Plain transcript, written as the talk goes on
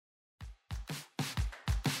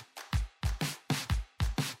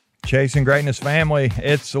Chasing Greatness family,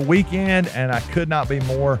 it's a weekend, and I could not be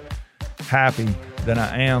more happy than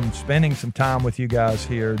I am spending some time with you guys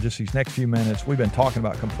here just these next few minutes. We've been talking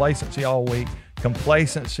about complacency all week.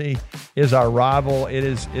 Complacency is our rival. It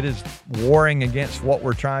is warring against what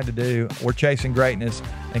we're trying to do. We're chasing greatness,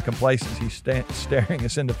 and complacency staring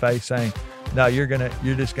us in the face saying, no, you're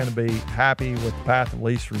just gonna be happy with the path of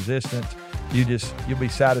least resistance. You'll be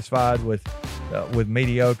satisfied with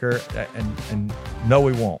mediocre, and no,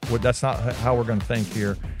 we won't. That's not how we're going to think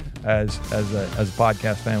here as a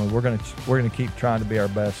podcast family. We're going to keep trying to be our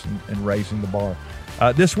best and raising the bar.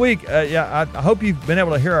 This week, I hope you've been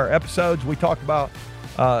able to hear our episodes. We talked about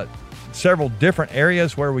several different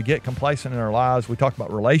areas where we get complacent in our lives. We talked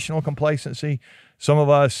about relational complacency. Some of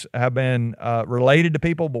us have been related to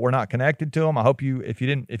people, but we're not connected to them. I hope if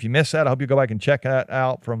you missed that, I hope you go back and check that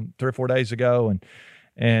out from 3 or 4 days ago.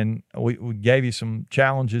 And we gave you some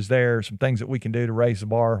challenges there, some things that we can do to raise the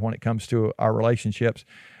bar when it comes to our relationships.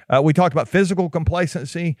 We talked about physical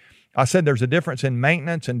complacency. I said there's a difference in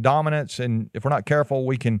maintenance and dominance, and if we're not careful,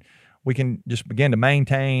 we can just begin to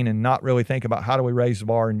maintain and not really think about how do we raise the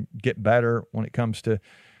bar and get better when it comes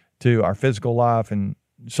to our physical life. And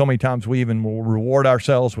so many times we even will reward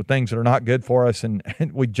ourselves with things that are not good for us, and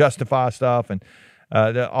we justify stuff and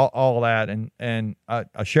all that. And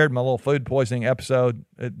I shared my little food poisoning episode.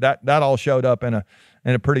 That all showed up in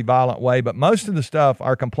a pretty violent way. But most of the stuff,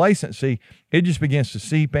 our complacency, it just begins to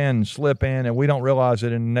seep in and slip in, and we don't realize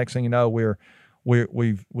it. And the next thing you know, we've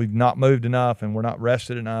not moved enough, and we're not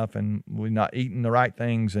rested enough, and we're not eating the right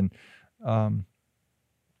things, and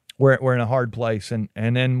we're in a hard place. And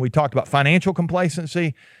then we talked about financial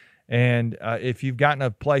complacency. And if you've gotten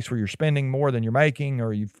a place where you're spending more than you're making,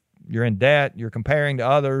 or you're in debt, you're comparing to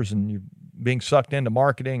others, and you're being sucked into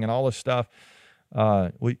marketing and all this stuff,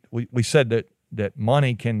 we said that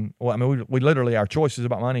money can, we literally, our choices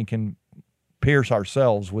about money can pierce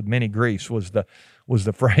ourselves with many griefs was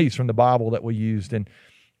the phrase from the Bible that we used. And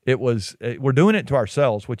we're doing it to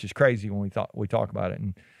ourselves, which is crazy when we talk about it.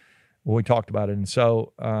 And when we talked about it. And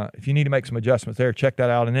so if you need to make some adjustments there, check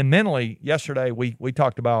that out. And then mentally, yesterday we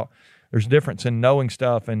talked about there's a difference in knowing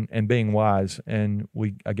stuff and being wise. And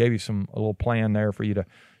I gave you a little plan there for you to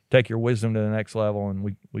take your wisdom to the next level.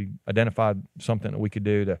 And we identified something that we could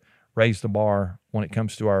do to raise the bar when it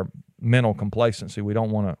comes to our mental complacency. We don't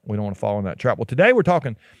want to fall in that trap. Well, today we're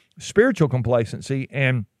talking spiritual complacency,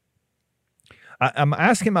 and I'm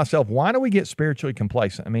asking myself, why do we get spiritually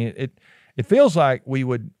complacent? I mean, it feels like we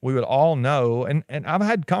would all know, and I've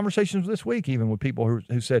had conversations this week even with people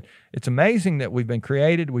who said it's amazing that we've been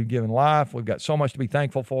created, we've given life, we've got so much to be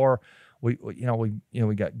thankful for. We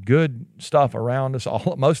got good stuff around us.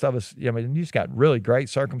 Most of us, you just got really great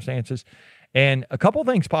circumstances. And a couple of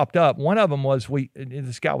things popped up. One of them was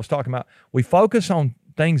this guy was talking about we focus on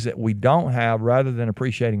things that we don't have rather than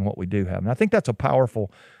appreciating what we do have. And I think that's a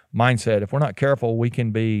powerful mindset. If we're not careful, we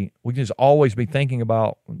can just always be thinking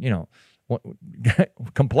about,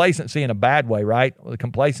 complacency in a bad way, right?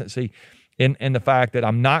 Complacency in the fact that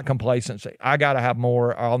I'm not complacent. Say, I got to have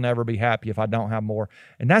more. I'll never be happy if I don't have more.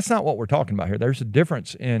 And that's not what we're talking about here. There's a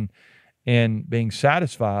difference in being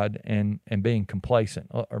satisfied and being complacent,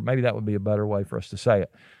 or maybe that would be a better way for us to say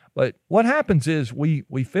it. But what happens is we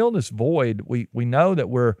feel this void. We know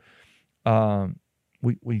that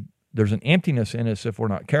there's an emptiness in us if we're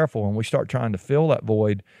not careful, and we start trying to fill that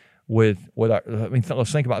void with our.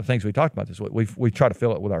 Let's think about the things we talked about this week. We try to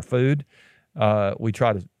fill it with our food. We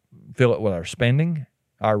try to fill it with our spending,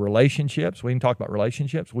 our relationships. We can talk about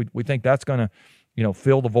relationships. We think that's going to,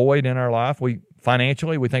 fill the void in our life.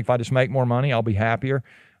 Financially, we think if I just make more money, I'll be happier.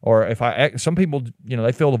 Or some people,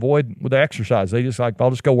 they fill the void with their exercise. They just I'll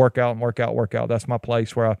just go work out. That's my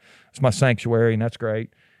place it's my sanctuary, and that's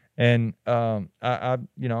great. And I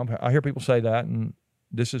hear people say that, and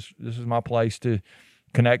this is my place to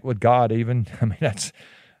connect with God. Even that's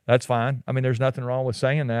fine. There's nothing wrong with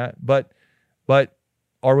saying that. But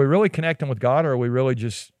are we really connecting with God, or are we really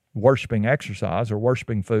just worshiping exercise, or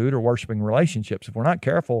worshiping food, or worshiping relationships? If we're not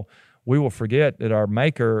careful, we will forget that our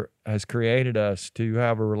Maker has created us to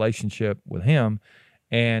have a relationship with Him,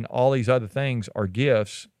 and all these other things are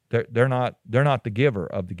gifts. They're not the giver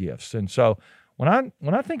of the gifts. And so when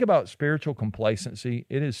I think about spiritual complacency,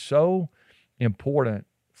 it is so important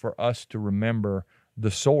for us to remember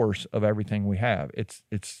the source of everything we have. It's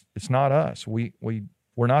not us. We're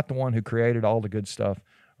not the one who created all the good stuff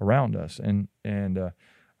around us. And I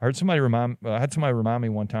had somebody remind me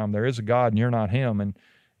one time, there is a God and you're not Him.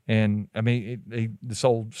 And this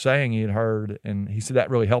old saying he had heard, and he said that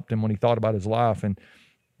really helped him when he thought about his life. And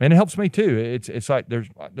it helps me too. It's like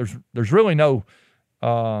there's really no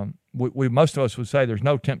we most of us would say there's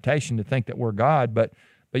no temptation to think that we're God, but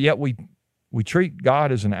yet we treat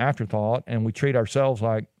God as an afterthought, and we treat ourselves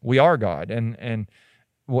like we are God. And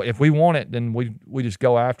if we want it, then we just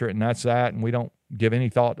go after it, and that's that, and we don't give any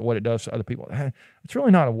thought to what it does to other people. It's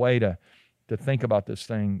really not a way to think about this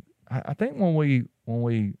thing. I think when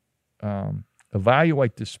we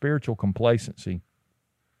evaluate the spiritual complacency,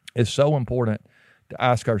 it's so important to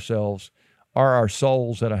ask ourselves, are our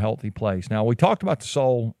souls at a healthy place? Now, we talked about the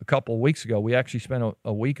soul a couple of weeks ago. We actually spent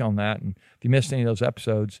a week on that, and if you missed any of those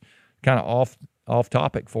episodes, kind of off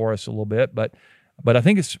topic for us a little bit, but I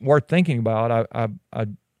think it's worth thinking about. I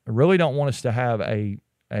really don't want us to have a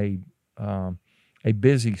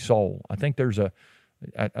busy soul. I think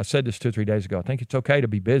I said this 2 or 3 days ago. I think it's okay to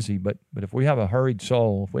be busy, but if we have a hurried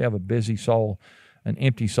soul, if we have a busy soul, an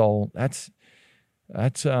empty soul, it's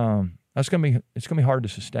gonna be hard to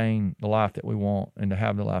sustain the life that we want and to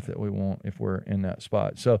have the life that we want if we're in that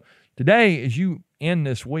spot. So today, as you end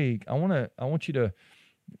this week, I want you to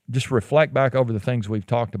just reflect back over the things we've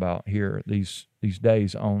talked about here these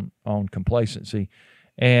days on complacency.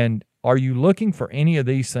 And are you looking for any of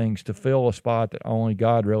these things to fill a spot that only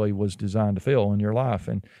God really was designed to fill in your life?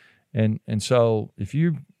 And so if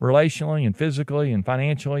you relationally and physically and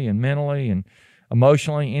financially and mentally and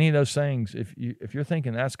emotionally, any of those things, if you're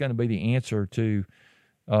thinking that's going to be the answer to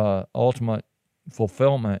ultimate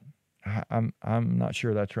fulfillment, I'm not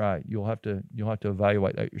sure that's right. You'll have to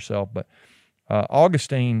evaluate that yourself. But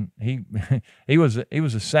Augustine, he was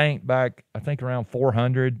a saint back, I think, around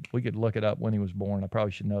 400. We could look it up when he was born. I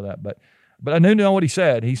probably should know that, but I knew to know what he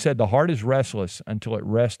said. He said, "The heart is restless until it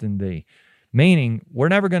rests in thee," meaning we're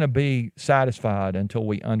never going to be satisfied until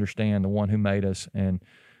we understand the one who made us and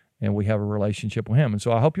we have a relationship with him. And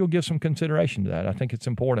so I hope you'll give some consideration to that. I think it's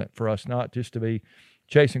important for us not just to be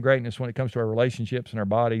chasing greatness when it comes to our relationships and our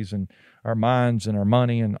bodies and our minds and our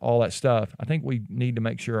money and all that stuff. I think we need to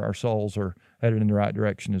make sure our souls are headed in the right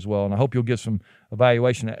direction as well. And I hope you'll give some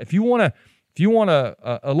evaluation. If you want a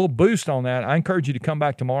little boost on that, I encourage you to come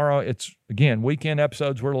back tomorrow. It's, again, weekend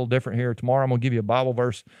episodes. We're a little different here. Tomorrow I'm going to give you a Bible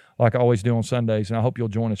verse like I always do on Sundays, and I hope you'll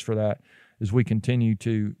join us for that as we continue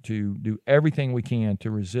to do everything we can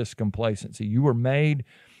to resist complacency. You were made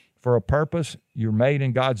for a purpose. You're made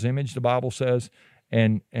in God's image, the Bible says,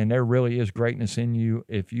 and there really is greatness in you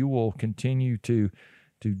if you will continue to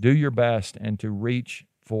do your best and to reach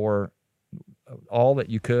for all that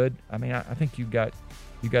you could. I mean, I think you got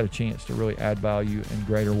a chance to really add value in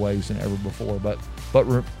greater ways than ever before. But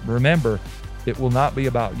remember, it will not be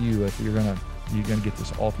about you if you're gonna get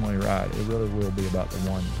this ultimately right. It really will be about the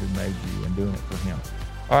one who made you and doing it for him.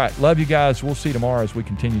 All right, love you guys. We'll see you tomorrow as we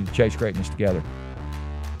continue to chase greatness together.